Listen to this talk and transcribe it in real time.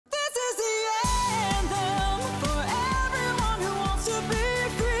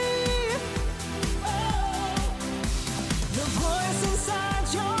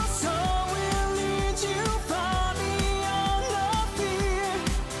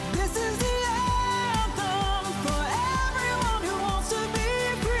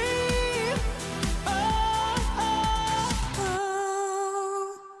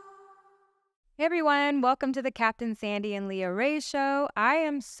everyone. Welcome to the Captain Sandy and Leah Rae show. I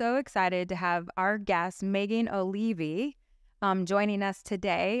am so excited to have our guest, Megan Olivi, joining us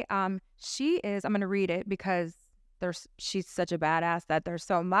today. She is, I'm going to read it because she's such a badass that there's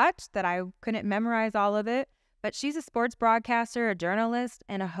so much that I couldn't memorize all of it. But she's a sports broadcaster, a journalist,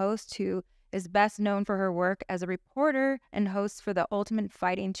 and a host who is best known for her work as a reporter and host for the Ultimate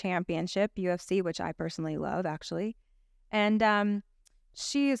Fighting Championship, UFC, which I personally love, actually. And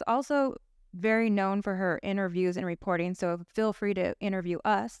she is also very known for her interviews and reporting, so feel free to interview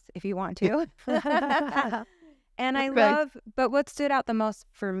us if you want to. And I love, but what stood out the most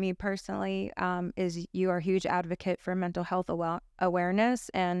for me personally is you are a huge advocate for mental health awareness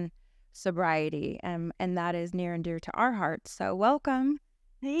and sobriety, and that is near and dear to our hearts. So welcome.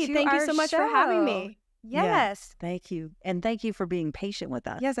 Hey, thank you so much for having me. Yes. Yes. Thank you. And thank you for being patient with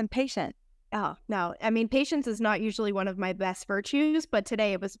us. Yes, I'm patient. Oh, no. I mean, patience is not usually one of my best virtues, but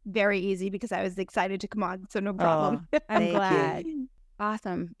today it was very easy because I was excited to come on, so no problem. I'm glad.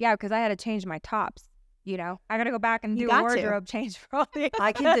 Awesome. Yeah, because I had to change my tops. You know, I got to go back and do a wardrobe change for all the.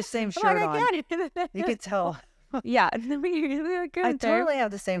 I keep the same shirt on. You can tell. Yeah, you look good. I totally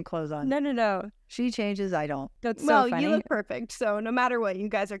have the same clothes on. No. She changes, I don't. That's so funny. You look perfect. So no matter what, you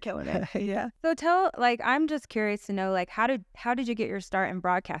guys are killing it. Yeah. So I'm just curious to know, how did you get your start in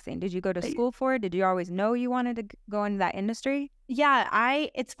broadcasting? Did you go to school for it? Did you always know you wanted to go into that industry? Yeah,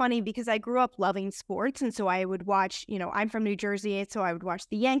 it's funny because I grew up loving sports. And so I would watch, I'm from New Jersey, so I would watch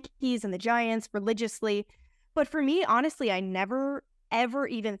the Yankees and the Giants religiously. But for me, honestly, I never ever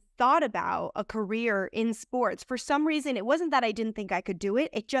even thought about a career in sports. For some reason, it wasn't that I didn't think I could do it.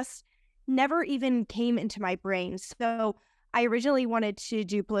 It just never even came into my brain. So I originally wanted to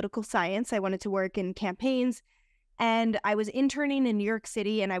do political science. I wanted to work in campaigns. And I was interning in New York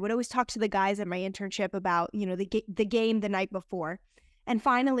City, and I would always talk to the guys at my internship about, the game the night before. And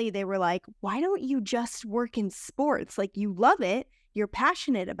finally, they were like, why don't you just work in sports? Like, you love it. You're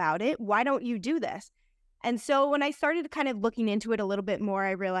passionate about it. Why don't you do this? And so when I started kind of looking into it a little bit more,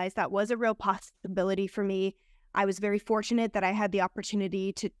 I realized that was a real possibility for me. I was very fortunate that I had the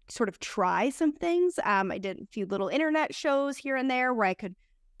opportunity to sort of try some things. I did a few little internet shows here and there where I could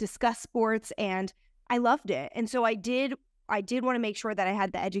discuss sports, and I loved it. And so I did want to make sure that I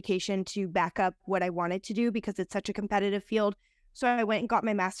had the education to back up what I wanted to do because it's such a competitive field. So I went and got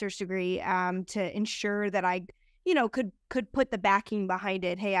my master's degree to ensure that I could put the backing behind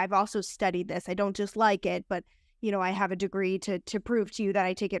it. Hey, I've also studied this. I don't just like it, but, I have a degree to prove to you that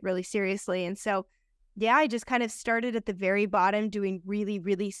I take it really seriously. And so, yeah, I just kind of started at the very bottom doing really,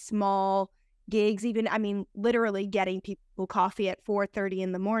 really small gigs, literally getting people coffee at 4:30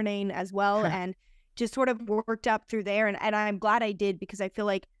 in the morning as well. And just sort of worked up through there. And I'm glad I did because I feel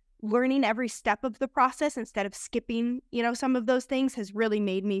like learning every step of the process instead of skipping, some of those things has really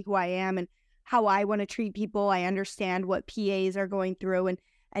made me who I am and how I want to treat people. I understand what PAs are going through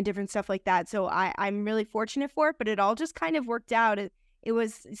and different stuff like that. So I'm really fortunate for it, but it all just kind of worked out. It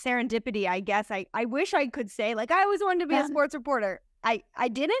was serendipity, I guess. I wish I could say, I always wanted to be a sports reporter. I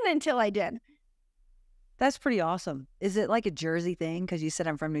didn't until I did. That's pretty awesome. Is it like a Jersey thing? Because you said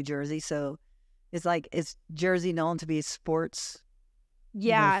I'm from New Jersey, so is Jersey known to be sports?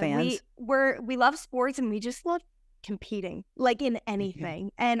 Yeah, fans? we love sports and we just love competing, in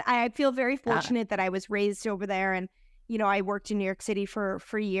anything. And I feel very fortunate that I was raised over there, and I worked in New York City for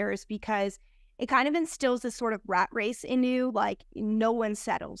years because it kind of instills this sort of rat race in you, no one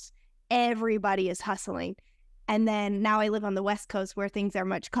settles, everybody is hustling. And then now I live on the West Coast where things are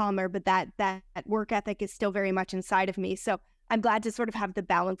much calmer, but that work ethic is still very much inside of me. So I'm glad to sort of have the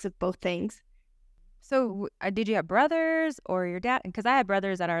balance of both things. So did you have brothers or your dad? Because I have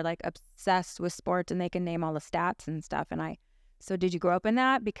brothers that are obsessed with sports and they can name all the stats and stuff. So did you grow up in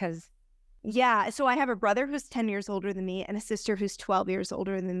that? Yeah. So I have a brother who's 10 years older than me and a sister who's 12 years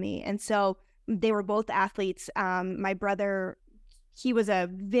older than me. And so they were both athletes. My brother, he was a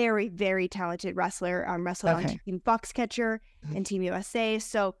very, very talented wrestler, wrestled on Team Foxcatcher and Team USA.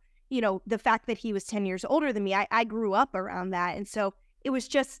 So, the fact that he was 10 years older than me, I grew up around that. And so it was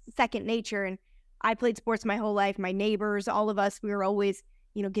just second nature. And I played sports my whole life. My neighbors, all of us, we were always,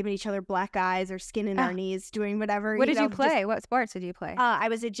 giving each other black eyes or skin in our knees, doing whatever. What did you play? What sports did you play? I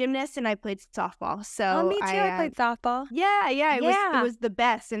was a gymnast and I played softball. So me too. I played softball. Yeah. It was the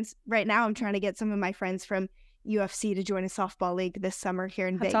best. And right now I'm trying to get some of my friends from UFC to join a softball league this summer here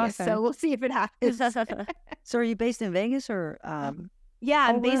in Vegas. Awesome. So we'll see if it happens. So are you based in Vegas or? Yeah,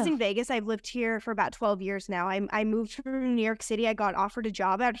 I'm based in Vegas. I've lived here for about 12 years now. I moved from New York City. I got offered a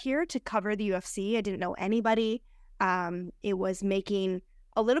job out here to cover the UFC. I didn't know anybody. It was making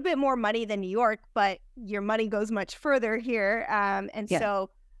a little bit more money than New York, but your money goes much further here. So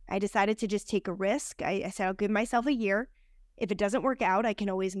I decided to just take a risk. I said, I'll give myself a year. If it doesn't work out, I can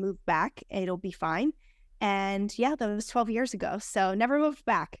always move back. It'll be fine. And yeah, that was 12 years ago. So never moved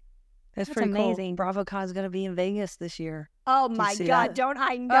back. That's That's pretty amazing. cool. BravoCon's going to be in Vegas this year. Oh Did you my see God, that? don't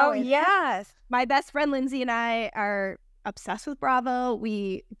I know Oh, it? yes. My best friend Lindsay and I are obsessed with Bravo.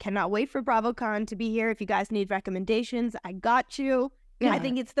 We cannot wait for BravoCon to be here. If you guys need recommendations, I got you. Yeah. I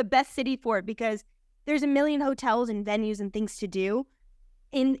think it's the best city for it because there's a million hotels and venues and things to do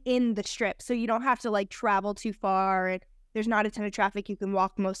in the Strip. So you don't have to like travel too far. There's not a ton of traffic. You can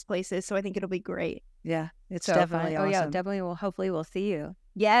walk most places. So I think it'll be great. Yeah, it's So definitely fun. awesome. Oh, yeah, definitely. Hopefully we'll see you.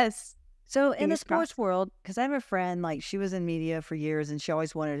 Yes. So in the Fingers sports crossed. world, because I have a friend, like she was in media for years and she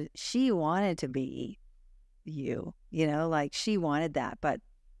wanted to be you, like she wanted that, but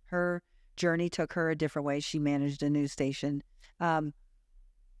her journey took her a different way. She managed a news station.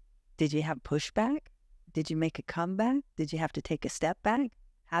 Did you have pushback? Did you make a comeback? Did you have to take a step back?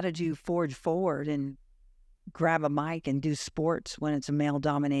 How did you forge forward and grab a mic and do sports when it's a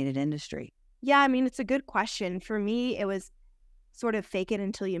male-dominated industry? Yeah, I mean, it's a good question. For me, it was sort of fake it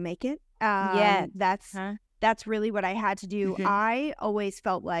until you make it. Yeah. That's really what I had to do. I always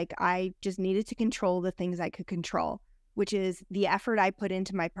felt like I just needed to control the things I could control, which is the effort I put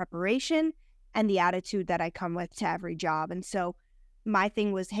into my preparation and the attitude that I come with to every job. And so my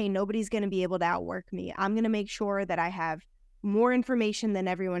thing was, hey, nobody's going to be able to outwork me. I'm going to make sure that I have more information than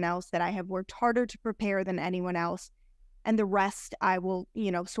everyone else, that I have worked harder to prepare than anyone else. And the rest I will,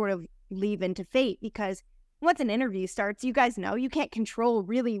 sort of leave into fate, because once an interview starts, you guys know you can't control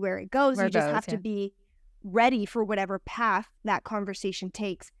really where it goes. Where You it just goes, have yeah. to be ready for whatever path that conversation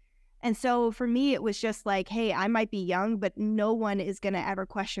takes. And so for me, it was just like, hey, I might be young, but no one is going to ever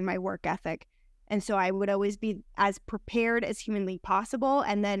question my work ethic. And so I would always be as prepared as humanly possible.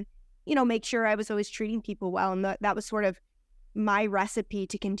 And then, make sure I was always treating people well. And that was sort of my recipe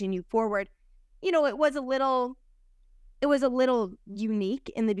to continue forward. It was a little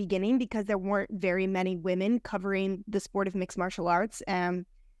unique in the beginning because there weren't very many women covering the sport of mixed martial arts.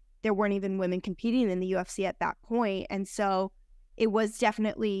 There weren't even women competing in the UFC at that point. And so it was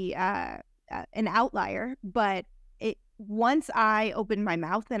definitely an outlier. But once I opened my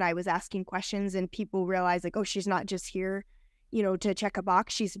mouth and I was asking questions and people realized like, oh, she's not just here, to check a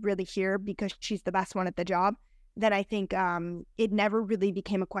box. She's really here because she's the best one at the job. Then I think it never really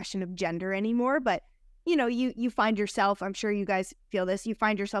became a question of gender anymore. But you find yourself, I'm sure you guys feel this, you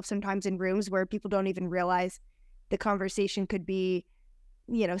find yourself sometimes in rooms where people don't even realize the conversation could be,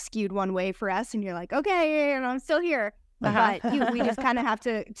 skewed one way for us. And you're like, okay, I'm still here. But we just kind of have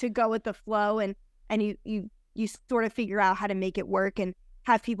to go with the flow and you sort of figure out how to make it work and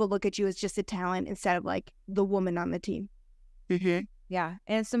have people look at you as just a talent instead of like the woman on the team. Yeah.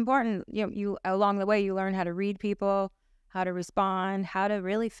 And it's important, you along the way, you learn how to read people, how to respond, how to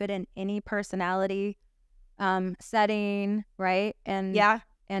really fit in any personality setting, right? And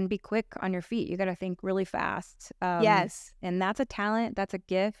and be quick on your feet. You got to think really fast. Yes. And that's a talent, that's a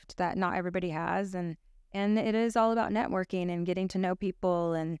gift that not everybody has. And it is all about networking and getting to know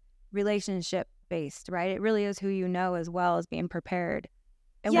people and relationship based, right? It really is who you know as well as being prepared.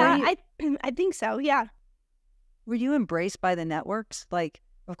 And I think so. Yeah. Were you embraced by the networks? Like,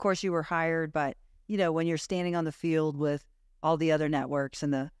 of course you were hired, but when you're standing on the field with all the other networks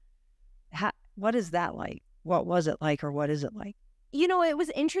and what is that like? What was it like, or what is it like? It was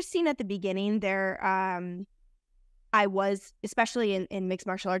interesting at the beginning there. I was, especially in mixed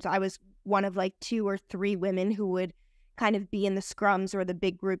martial arts, I was one of like 2 or 3 women who would kind of be in the scrums or the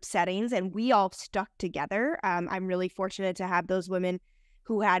big group settings, and we all stuck together. I'm really fortunate to have those women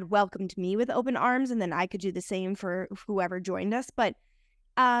who had welcomed me with open arms, and then I could do the same for whoever joined us. But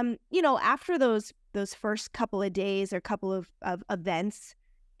after those first couple of days or couple of events,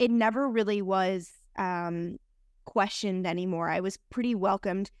 it never really was questioned anymore. I was pretty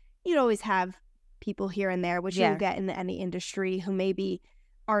welcomed. You'd always have people here and there, which you'll get in any industry, who maybe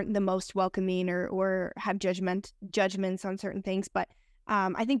aren't the most welcoming or have judgments on certain things. But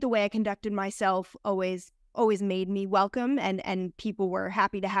I think the way I conducted myself always made me welcome, and people were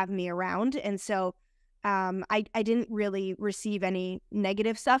happy to have me around. And so I didn't really receive any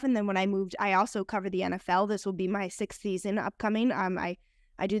negative stuff. And then when I moved, I also cover the NFL. This will be my 6th season upcoming.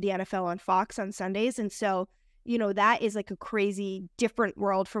 I do the NFL on Fox on Sundays. And so, that is like a crazy different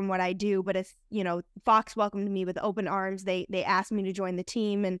world from what I do. But it's, Fox welcomed me with open arms. They asked me to join the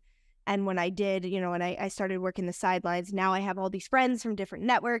team. And when I did, and I started working the sidelines, now I have all these friends from different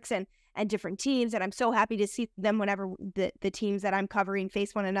networks and different teams. And I'm so happy to see them whenever the teams that I'm covering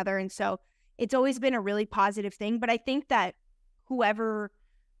face one another. And so it's always been a really positive thing. But I think that whoever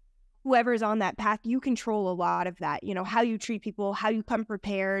whoever's on that path, you control a lot of that, you know, how you treat people, how you come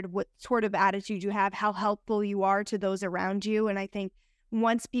prepared, what sort of attitude you have, how helpful you are to those around you. And I think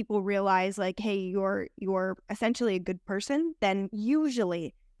once people realize like, hey, you're essentially a good person, then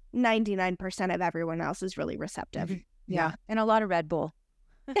usually 99% of everyone else is really receptive. Mm-hmm. Yeah. And a lot of Red Bull.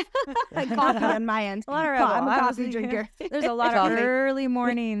 Coffee on my end. A lot of Red Bull. I'm a coffee drinker. There's a lot of early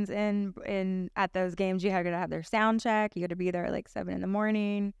mornings in at those games. You have to have their sound check. You got to be there at like 7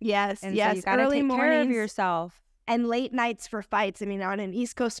 a.m. Yes, and yes. So you got to take care of yourself. And late nights for fights. I mean, on an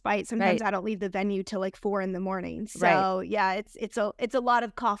East Coast fight, sometimes I don't leave the venue till like 4 a.m. So yeah, it's a lot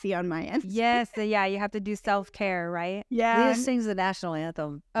of coffee on my end. Yes, yeah, you have to do self-care, right? Yeah. Leah sings the national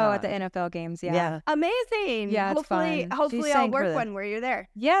anthem. At the NFL games, yeah. Amazing. Yeah, it's fun. Hopefully I'll work one where you're there.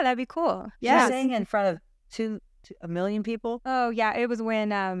 Yeah, that'd be cool. Yeah. She sang in front of a million people. Oh yeah, it was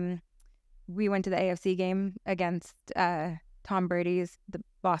when we went to the AFC game against Tom Brady's the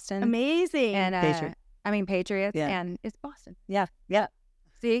Boston. Amazing. And Patriots, yeah. and it's Boston. Yeah.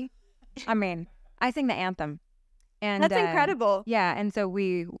 See? I mean, I sing the anthem. And that's incredible. Yeah, and so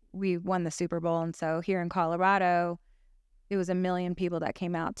we won the Super Bowl, and so here in Colorado, it was 1 million people that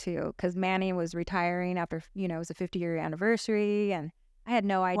came out too, because Manny was retiring after, it was a 50-year anniversary, and I had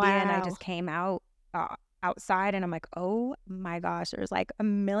no idea, and I just came out outside, and I'm like, oh my gosh, there's like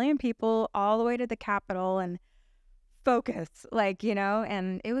 1 million people all the way to the Capitol, and focus,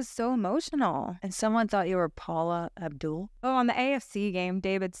 and it was so emotional. And someone thought you were Paula Abdul. Oh, on the AFC game,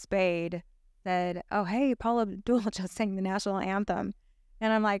 David Spade said, oh, hey, Paula Abdul just sang the national anthem.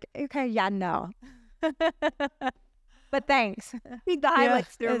 And I'm like, okay, yeah, no. But thanks. The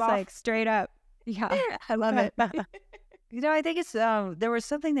highlights threw it's off. Like straight up. Yeah. I love it. I think it's, there was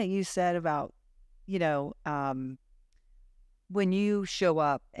something that you said about, when you show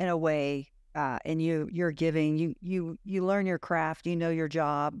up in a way and you're giving, you learn your craft, your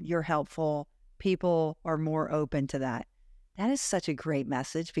job, you're helpful, people are more open to that. That is such a great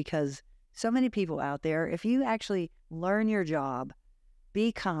message, because so many people out there, if you actually learn your job,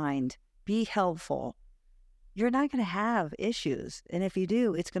 be kind, be helpful, you're not going to have issues. And if you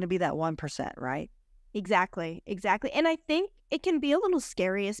do, it's going to be that 1%, right? Exactly. And I think it can be a little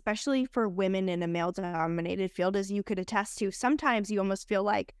scary, especially for women in a male-dominated field, as you could attest to. Sometimes you almost feel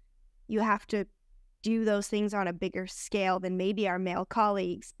like you have to do those things on a bigger scale than maybe our male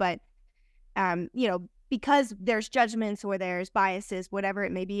colleagues. But, because there's judgments or there's biases, whatever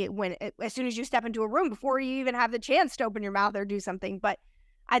it may be, as soon as you step into a room, before you even have the chance to open your mouth or do something. But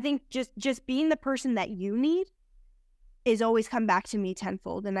I think just being the person that you need is always come back to me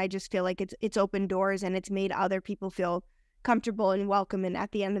tenfold. And I just feel like it's opened doors, and it's made other people feel comfortable and welcome. And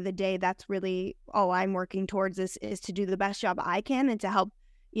at the end of the day, that's really all I'm working towards is to do the best job I can, and to help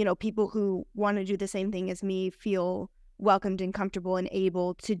people who want to do the same thing as me feel welcomed and comfortable and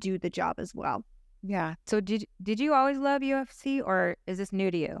able to do the job as well. Yeah. So did you always love UFC, or is this new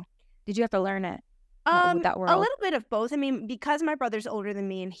to you? Did you have to learn it? That world? A little bit of both. I mean, because my brother's older than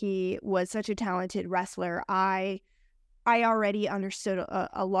me and he was such a talented wrestler, I already understood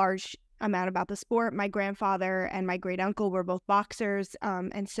a large amount about the sport. My grandfather and my great uncle were both boxers.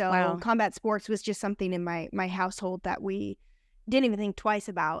 And so combat sports was just something in my household that we didn't even think twice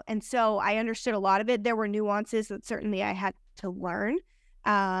about. And so I understood a lot of it. There were nuances that certainly I had to learn.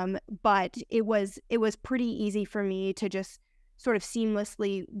 But it was pretty easy for me to just sort of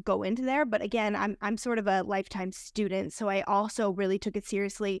seamlessly go into there. But again, I'm sort of a lifetime student, so I also really took it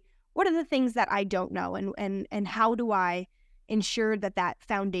seriously. What are the things that I don't know, and how do I ensure that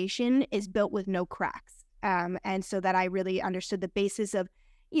foundation is built with no cracks? And so that I really understood the basis of,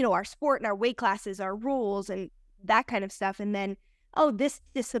 our sport and our weight classes, our rules, and that kind of stuff. And then, this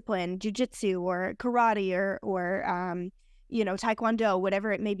discipline, jiu-jitsu or karate or taekwondo,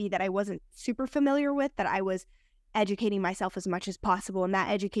 whatever it may be that I wasn't super familiar with, that I was educating myself as much as possible. And that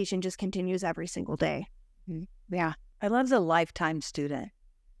education just continues every single day. Yeah. I love the lifetime student.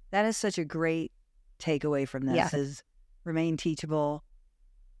 That is such a great takeaway from this, is remain teachable,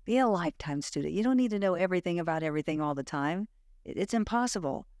 be a lifetime student. You don't need to know everything about everything all the time. It's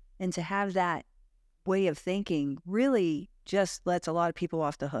impossible. And to have that way of thinking really just lets a lot of people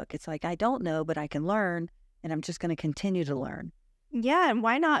off the hook. It's like, I don't know, but I can learn, and I'm just going to continue to learn. Yeah, and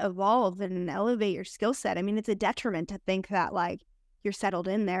why not evolve and elevate your skill set? I mean, it's a detriment to think that like you're settled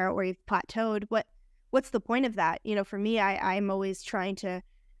in there or you've plateaued. What's the point of that? For me, I'm always trying to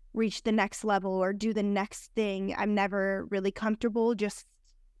reach the next level or do the next thing. I'm never really comfortable just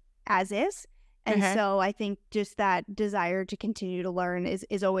as is. And so I think just that desire to continue to learn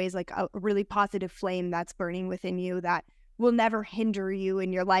is always like a really positive flame that's burning within you that will never hinder you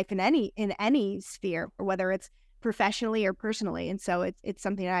in your life in any sphere, or whether it's professionally or personally. And so it's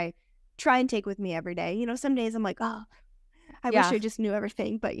something I try and take with me every day. You know, some days I'm like, oh, I wish I just knew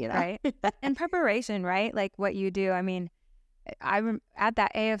everything, but you know. Right. And preparation, right? Like what you do. I mean, at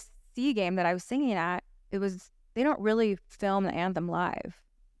that AFC game that I was singing at, they don't really film the anthem live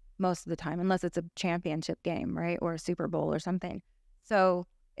most of the time, unless it's a championship game, right? Or a Super Bowl or something. So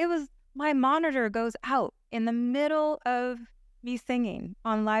my monitor goes out in the middle of me singing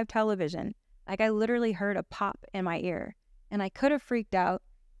on live television. Like I literally heard a pop in my ear, and I could have freaked out,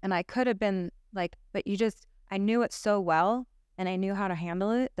 and I could have been like, but I knew it so well, and I knew how to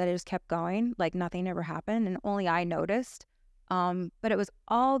handle it that I just kept going like nothing ever happened, and only I noticed. But it was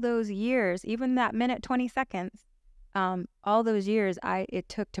all those years, even that minute, 20 seconds, all those years it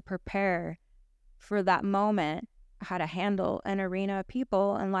took to prepare for that moment, how to handle an arena of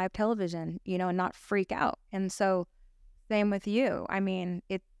people and live television, you know, and not freak out. And so same with you. I mean,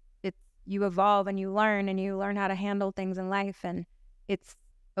 you evolve and you learn how to handle things in life, and it's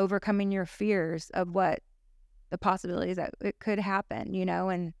overcoming your fears of what the possibilities that it could happen, you know,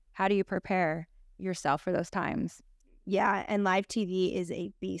 and how do you prepare yourself for those times? Yeah, and live TV is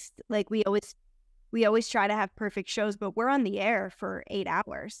a beast. Like we always try to have perfect shows, but we're on the air for 8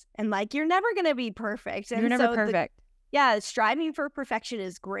 hours, and like you're never going to be perfect. And you're never perfect. Striving for perfection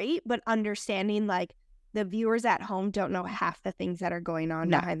is great, but understanding like the viewers at home don't know half the things that are going on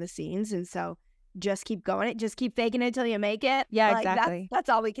behind the scenes, and so just keep going. Just keep faking it until you make it. Yeah, like, exactly. That's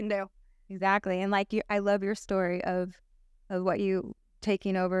all we can do. Exactly. And like I love your story of what you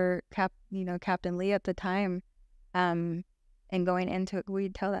taking over Captain Lee at the time, and going into it. We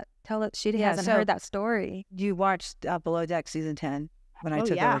tell that she hasn't heard that story. You watched Below Deck season 10 when I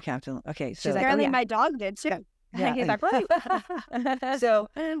took over Captain. Okay, so apparently my dog did too. Yeah. He's like, right. So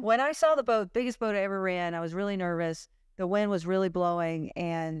when I saw the biggest boat I ever ran, I was really nervous. The wind was really blowing,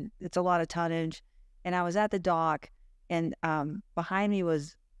 and it's a lot of tonnage. And I was at the dock, and behind me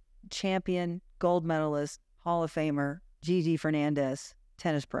was champion, gold medalist, Hall of Famer, Gigi Fernandez,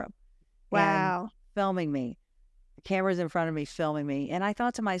 tennis pro. Wow. And filming me. The camera's in front of me, filming me. And I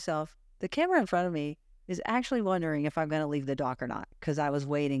thought to myself, the camera in front of me is actually wondering if I'm going to leave the dock or not, because I was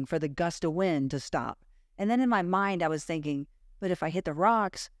waiting for the gust of wind to stop. And then in my mind, I was thinking, but if I hit the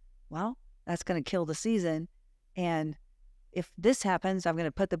rocks, well, that's going to kill the season. And if this happens, I'm going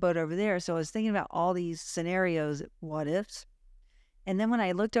to put the boat over there. So I was thinking about all these scenarios, what ifs. And then when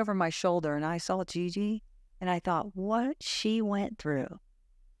I looked over my shoulder and I saw Gigi, and I thought, what she went through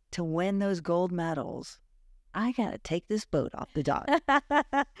to win those gold medals, I got to take this boat off the dock.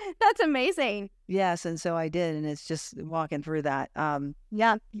 That's amazing. Yes. And so I did. And it's just walking through that.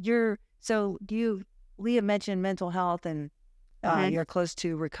 Leah mentioned mental health, and you're close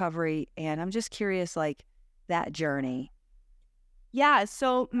to recovery. And I'm just curious, like that journey. Yeah.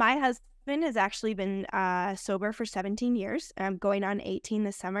 So my husband has actually been sober for 17 years. I'm going on 18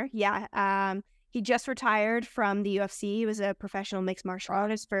 this summer. Yeah. He just retired from the UFC. He was a professional mixed martial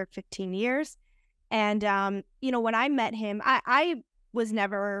artist for 15 years. And, when I met him, I was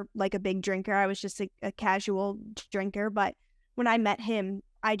never like a big drinker. I was just a casual drinker. But when I met him,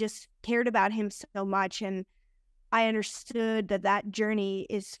 I just cared about him so much. And I understood that journey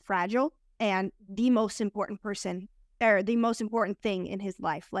is fragile, and the most important thing in his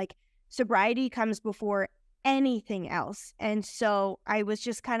life. Like sobriety comes before anything else. And so I was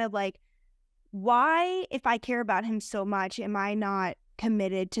just kind of like, why, if I care about him so much, am I not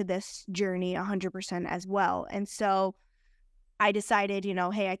committed to this journey 100% as well? And so I decided,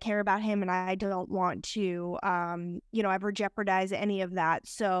 hey, I care about him, and I don't want to, ever jeopardize any of that.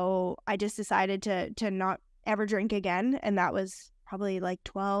 So I just decided to not ever drink again. And that was probably like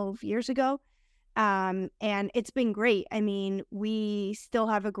 12 years ago. And it's been great. I mean, we still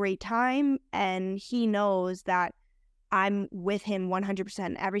have a great time, and he knows that I'm with him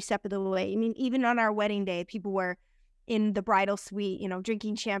 100% every step of the way. I mean, even on our wedding day, people were in the bridal suite,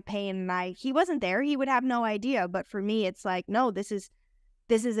 drinking champagne, and he wasn't there. He would have no idea. But for me, it's like, no, this is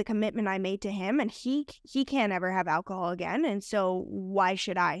a commitment I made to him, and he can't ever have alcohol again. And so why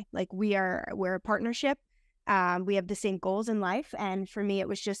should I? Like, we're a partnership. We have the same goals in life. And for me, it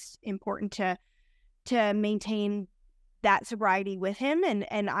was just important to maintain that sobriety with him.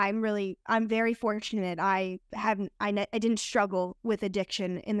 And I'm very fortunate. I didn't struggle with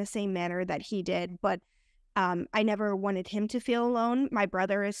addiction in the same manner that he did, but I never wanted him to feel alone. My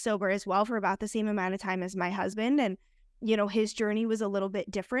brother is sober as well for about the same amount of time as my husband. And, his journey was a little bit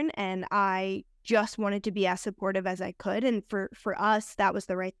different, and I just wanted to be as supportive as I could. And for us, that was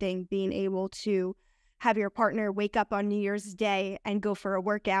the right thing, being able to have your partner wake up on New Year's Day and go for a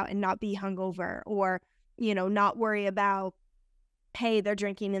workout and not be hungover, or, not worry about, hey, they're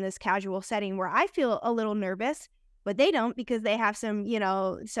drinking in this casual setting where I feel a little nervous. but they don't because they have some,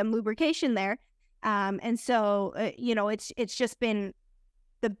 some lubrication there. And so, it's just been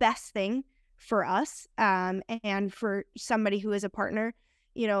the best thing for us, and for somebody who is a partner,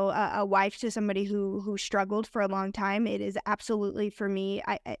 a wife to somebody who struggled for a long time. It is absolutely, for me,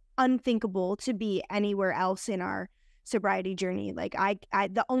 unthinkable to be anywhere else in our sobriety journey. Like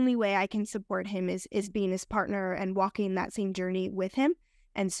the only way I can support him is being his partner and walking that same journey with him.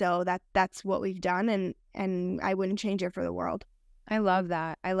 And so that's what we've done, and I wouldn't change it for the world. I love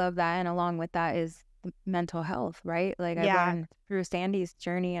that. And along with that is mental health, right? Like I've gone through Sandy's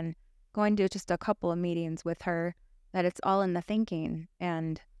journey and going to just a couple of meetings with her, that it's all in the thinking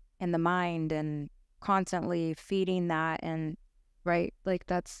and in the mind, and constantly feeding that, and right, like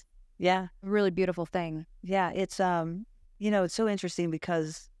that's a really beautiful thing. Yeah, it's it's so interesting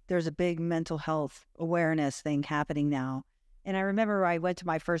because there's a big mental health awareness thing happening now. And I remember I went to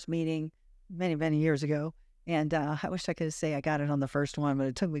my first meeting many years ago, and I wish I could say I got it on the first one, but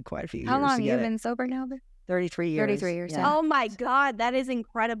it took me quite a few years. How long have you been sober now? 33 years. 33 years. Yeah. Oh my God, that is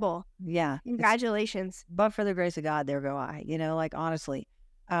incredible. Yeah. Congratulations. But for the grace of God, there go I, like honestly.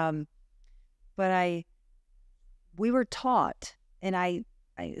 But we were taught, and I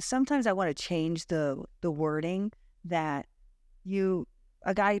sometimes I want to change the wording that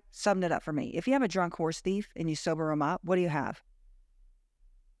a guy summed it up for me. If you have a drunk horse thief and you sober him up, what do you have?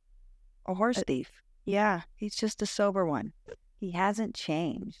 A horse thief. Yeah. He's just a sober one. He hasn't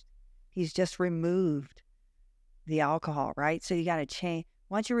changed. He's just removed the alcohol, right? So you got to change.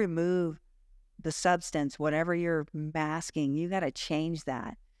 Once you remove the substance, whatever you're masking, you got to change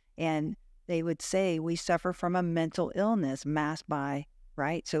that. And they would say we suffer from a mental illness masked by,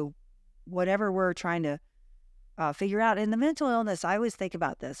 right? So whatever we're trying to figure out. In the mental illness, I always think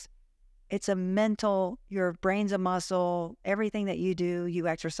about this. It's a mental, your brain's a muscle. Everything that you do, you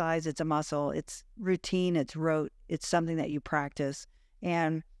exercise, it's a muscle. It's routine, it's rote. It's something that you practice.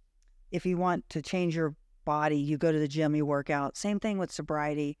 And if you want to change your body, you go to the gym, you work out. Same thing with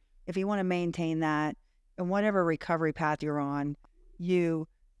sobriety. If you want to maintain that, and whatever recovery path you're on, you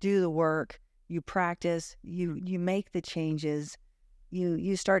do the work, you practice, you make the changes,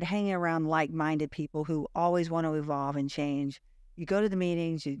 you start hanging around like-minded people who always want to evolve and change. You go to the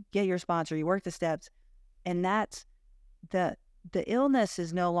meetings, you get your sponsor, you work the steps, and that's the illness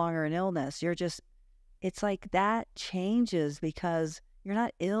is no longer an illness. It's like that changes because you're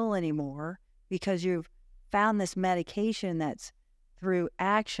not ill anymore, because you've found this medication that's through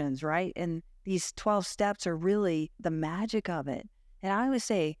actions, right? And these 12 steps are really the magic of it. And I always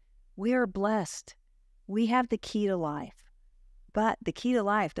say, we are blessed. We have the key to life. But the key to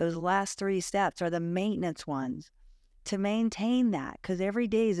life, those last 3 steps, are the maintenance ones. To maintain that, because every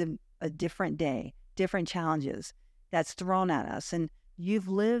day is a different day, different challenges that's thrown at us. And you've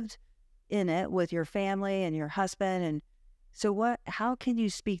lived in it with your family and your husband. And so how can you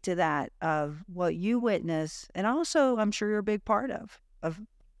speak to that, of what you witness? And also, I'm sure you're a big part of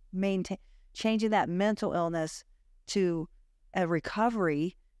changing that mental illness to a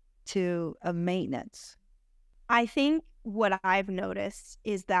recovery to a maintenance. I think what I've noticed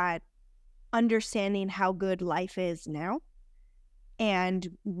is that understanding how good life is now and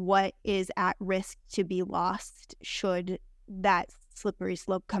what is at risk to be lost should that slippery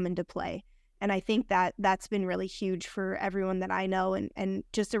slope come into play. And I think that that's been really huge for everyone that I know, and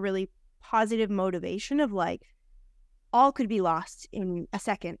just a really positive motivation of like, all could be lost in a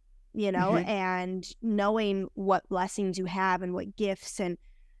second, and knowing what blessings you have and what gifts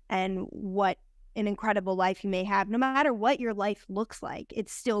and what an incredible life you may have. No matter what your life looks like,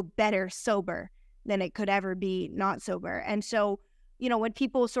 it's still better sober than it could ever be not sober. And so, when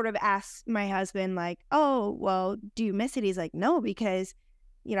people sort of ask my husband like, oh, well, do you miss it? He's like, no, because,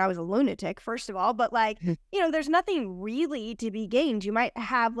 I was a lunatic, first of all, but like, there's nothing really to be gained. You might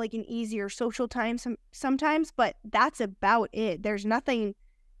have like an easier social time sometimes, but that's about it. There's nothing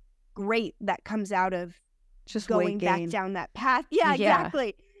great that comes out of just going back down that path. Yeah,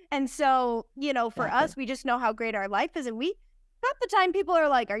 exactly. And so, for us, we just know how great our life is. And half the time people are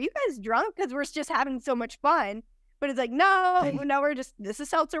like, are you guys drunk? Because we're just having so much fun. But it's like, no, this is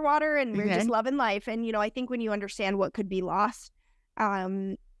seltzer water and we're just loving life. And, I think when you understand what could be lost,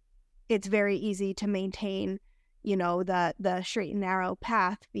 it's very easy to maintain, the straight and narrow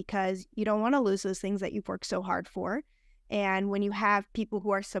path, because you don't want to lose those things that you've worked so hard for. And when you have people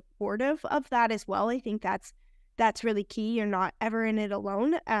who are supportive of that as well, I think that's really key. You're not ever in it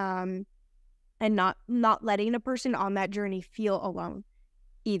alone, and not letting a person on that journey feel alone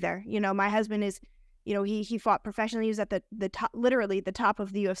either. My husband is, he fought professionally. He was at the top, literally the top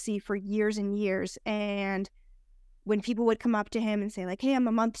of the UFC for years and years. And when people would come up to him and say like, hey, I'm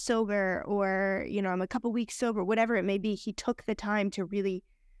a month sober, or, you know, I'm a couple weeks sober, whatever it may be, he took the time to really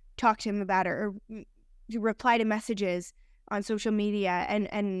talk to him about it, or to reply to messages on social media.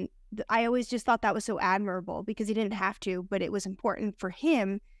 And I always just thought that was so admirable, because he didn't have to, but it was important for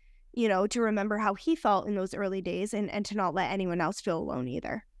him, you know, to remember how he felt in those early days, and to not let anyone else feel alone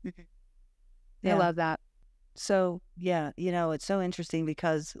either. I love that. So, yeah, you know, it's so interesting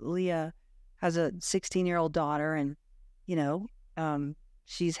because Leah has a 16-year-old daughter, and, you know,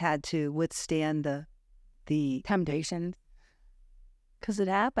 she's had to withstand the Temptations. because it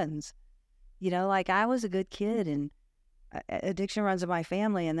happens. You know, like I was a good kid, and addiction runs in my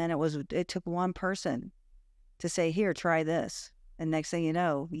family, and then it took one person to say, here, try this. And next thing you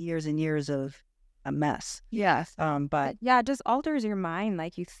know, years and years of a mess. Yes. But yeah, it just alters your mind.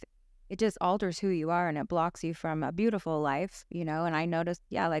 Like it just alters who you are, and it blocks you from a beautiful life, you know. And I noticed,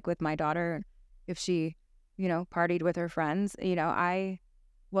 yeah, like with my daughter, if she, you know, partied with her friends, you know,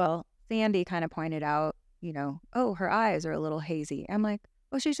 Sandy kind of pointed out, you know, oh, her eyes are a little hazy. I'm like,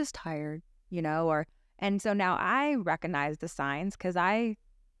 oh, she's just tired, you know, and so now I recognize the signs, because I,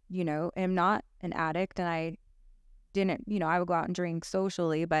 you know, am not an addict, and I didn't, you know, I would go out and drink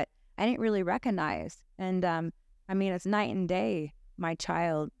socially, but I didn't really recognize. And I mean, it's night and day, my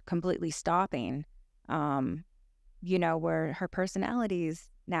child completely stopping, you know, where her personalities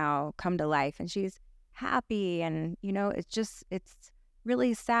now come to life, and she's happy. And, you know, it's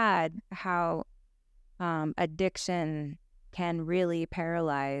really sad how addiction can really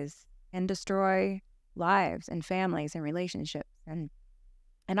paralyze and destroy lives and families and relationships.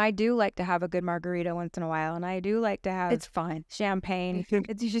 And I do like to have a good margarita once in a while, and I do like to have it's fine. champagne.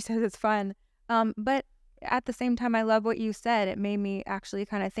 She says it's fun. But at the same time, I love what you said. It made me actually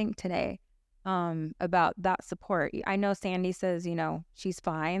kind of think today about that support. I know Sandy says, you know, she's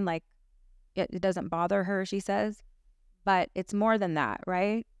fine. Like it doesn't bother her, she says. But it's more than that,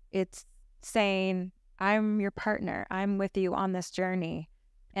 right? It's saying, I'm your partner. I'm with you on this journey.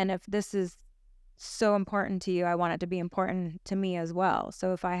 And if this is so important to you, I want it to be important to me as well.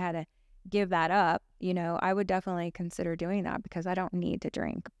 So if I had to give that up, you know, I would definitely consider doing that, because I don't need to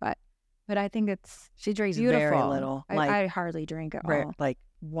drink. But I think it's She drinks beautiful. very little. I hardly drink at all. Like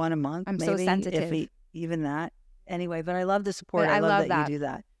one a month. I'm maybe, so sensitive. If even that. Anyway, but I love the support. But I love that that. you do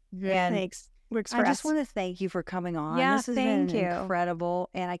that. Yeah. And Thanks. Works for I us. just want to thank you for coming on. Yeah, this has thank been you. incredible,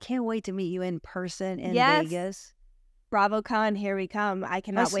 and I can't wait to meet you in person in Yes. Vegas. BravoCon, here we come. I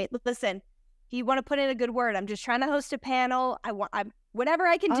cannot wait. Listen, if you want to put in a good word, I'm just trying to host a panel. I'm whatever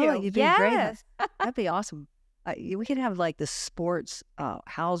I can do. Oh, you'd be great. Yes. That'd be awesome. We could have like the sports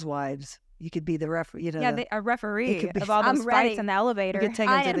housewives. You could be the referee. You know, Yeah, a referee could be- of all I'm those ready. fights in the elevator. we could take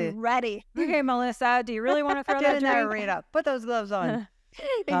I them to am ready. Okay, Melissa, do you really want to throw the that drink? arena. Put those gloves on.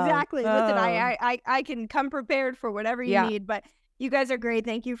 Exactly. Listen, oh. I can come prepared for whatever you Yeah. need, but you guys are great.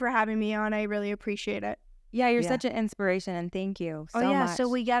 Thank you for having me on. I really appreciate it. Yeah, you're Yeah. such an inspiration, and thank you so yeah, much. so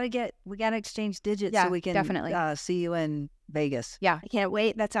we gotta exchange digits Yeah, so we can definitely. See you in Vegas. Yeah. I can't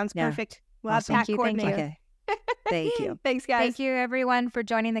wait. That sounds Yeah. perfect. We'll Awesome. have Pat Thank you, thank you. coordinate. Okay. Thank you. Thanks, guys. Thank you, everyone, for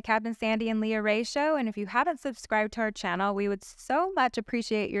joining the Captain Sandy and Leah Rae show. And if you haven't subscribed to our channel, we would so much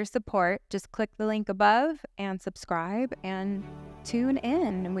appreciate your support. Just click the link above and subscribe and tune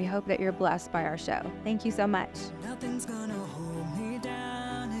in. And we hope that you're blessed by our show. Thank you so much. Nothing's gonna hold